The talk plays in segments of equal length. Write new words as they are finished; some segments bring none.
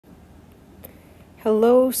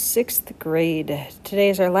Hello, 6th grade.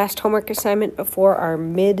 Today is our last homework assignment before our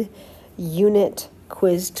mid-unit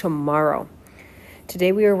quiz tomorrow.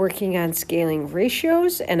 Today we are working on scaling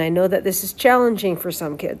ratios, and I know that this is challenging for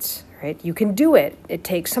some kids, right? You can do it. It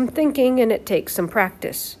takes some thinking and it takes some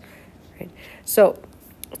practice, right? So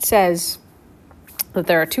it says that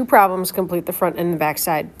there are two problems, complete the front and the back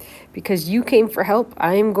side. Because you came for help,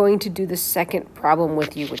 I am going to do the second problem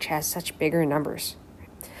with you, which has such bigger numbers.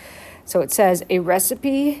 So it says a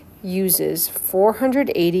recipe uses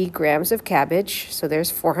 480 grams of cabbage, so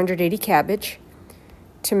there's 480 cabbage,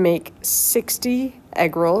 to make 60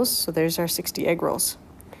 egg rolls, so there's our 60 egg rolls.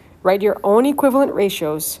 Write your own equivalent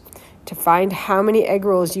ratios to find how many egg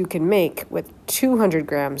rolls you can make with 200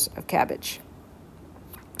 grams of cabbage.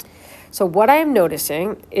 So what I am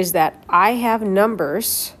noticing is that I have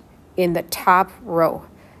numbers in the top row.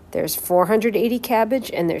 There's 480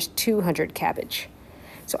 cabbage and there's 200 cabbage.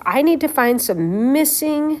 So I need to find some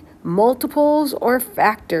missing multiples or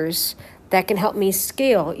factors that can help me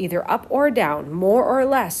scale either up or down, more or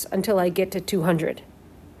less, until I get to 200,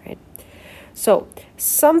 right? So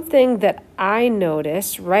something that I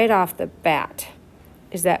notice right off the bat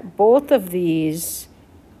is that both of these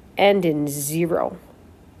end in 0.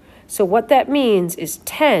 So what that means is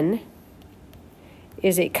 10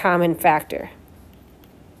 is a common factor.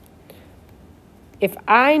 If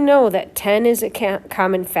I know that 10 is a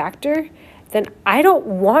common factor, then I don't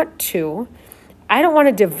want to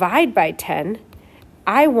divide by 10.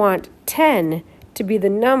 I want 10 to be the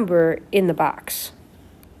number in the box.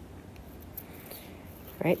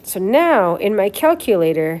 Right? So now in my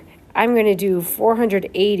calculator, I'm going to do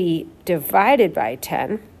 480 divided by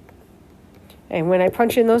 10. And when I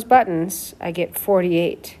punch in those buttons, I get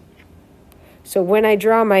 48. So when I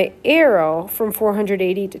draw my arrow from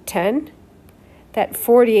 480 to 10, that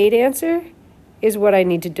 48 answer is what I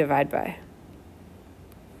need to divide by.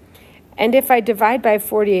 And if I divide by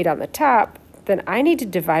 48 on the top, then I need to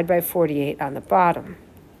divide by 48 on the bottom.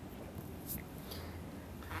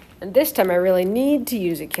 And this time I really need to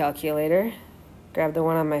use a calculator. Grab the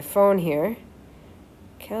one on my phone here.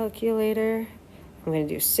 Calculator. I'm going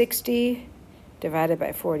to do 60 divided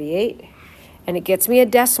by 48. And it gets me a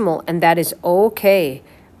decimal, and that is okay.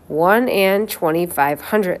 1 and 25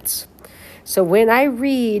 hundredths. So when I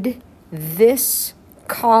read this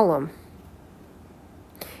column,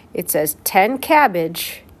 it says 10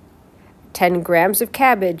 grams of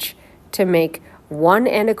cabbage to make 1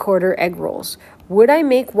 1/4 egg rolls. Would I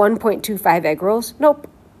make 1.25 egg rolls? Nope,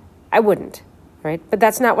 I wouldn't, right? But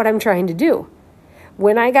that's not what I'm trying to do.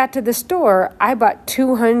 When I got to the store, I bought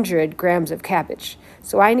 200 grams of cabbage.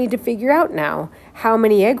 So I need to figure out now how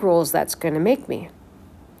many egg rolls that's going to make me.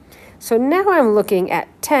 So now I'm looking at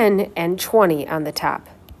 10 and 20 on the top.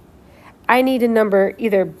 I need a number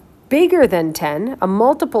either bigger than 10, a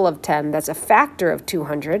multiple of 10 that's a factor of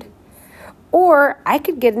 200, or I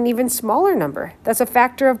could get an even smaller number that's a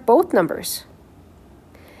factor of both numbers.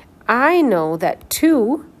 I know that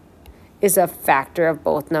 2 is a factor of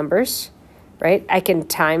both numbers, right? I can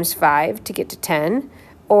times 5 to get to 10,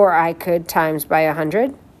 or I could times by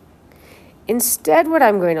 100. Instead, what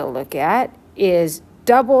I'm going to look at is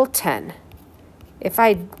double 10. If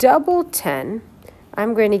I double 10,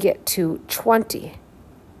 I'm going to get to 20.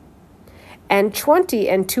 And 20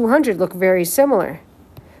 and 200 look very similar.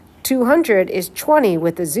 200 is 20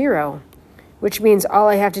 with a 0, which means all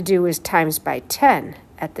I have to do is times by 10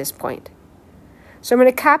 at this point. So I'm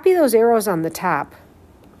going to copy those arrows on the top.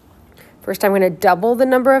 First, I'm going to double the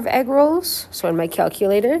number of egg rolls. So in my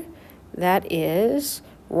calculator, that is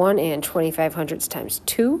 1 and 25 hundredths times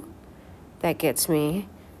 2. That gets me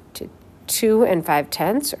to 2 and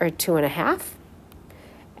 5/10, or 2.5.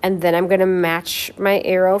 And then I'm going to match my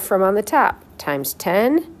arrow from on the top, times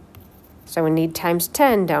 10. So I need times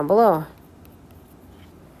 10 down below.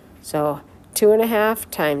 So 2.5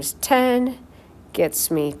 times 10 gets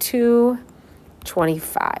me to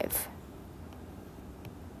 25.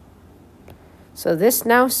 So this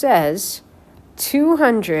now says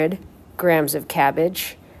 200 grams of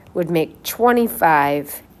cabbage would make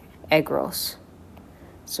 25 egg rolls.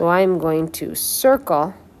 So I'm going to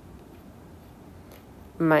circle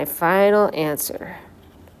my final answer.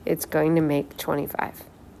 It's going to make 25.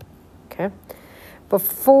 Okay?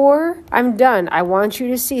 Before I'm done, I want you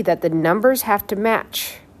to see that the numbers have to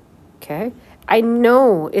match. Okay? I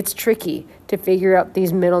know it's tricky to figure out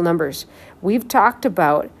these middle numbers. We've talked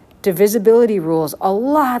about divisibility rules a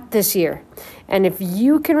lot this year. And if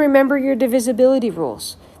you can remember your divisibility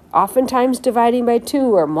rules, oftentimes dividing by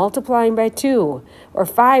 2 or multiplying by 2 or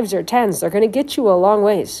 5s or 10s, they're going to get you a long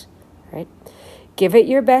ways, right? Give it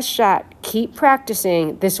your best shot. Keep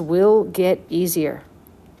practicing. This will get easier.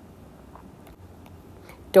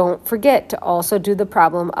 Don't forget to also do the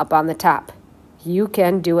problem up on the top. You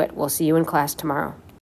can do it. We'll see you in class tomorrow.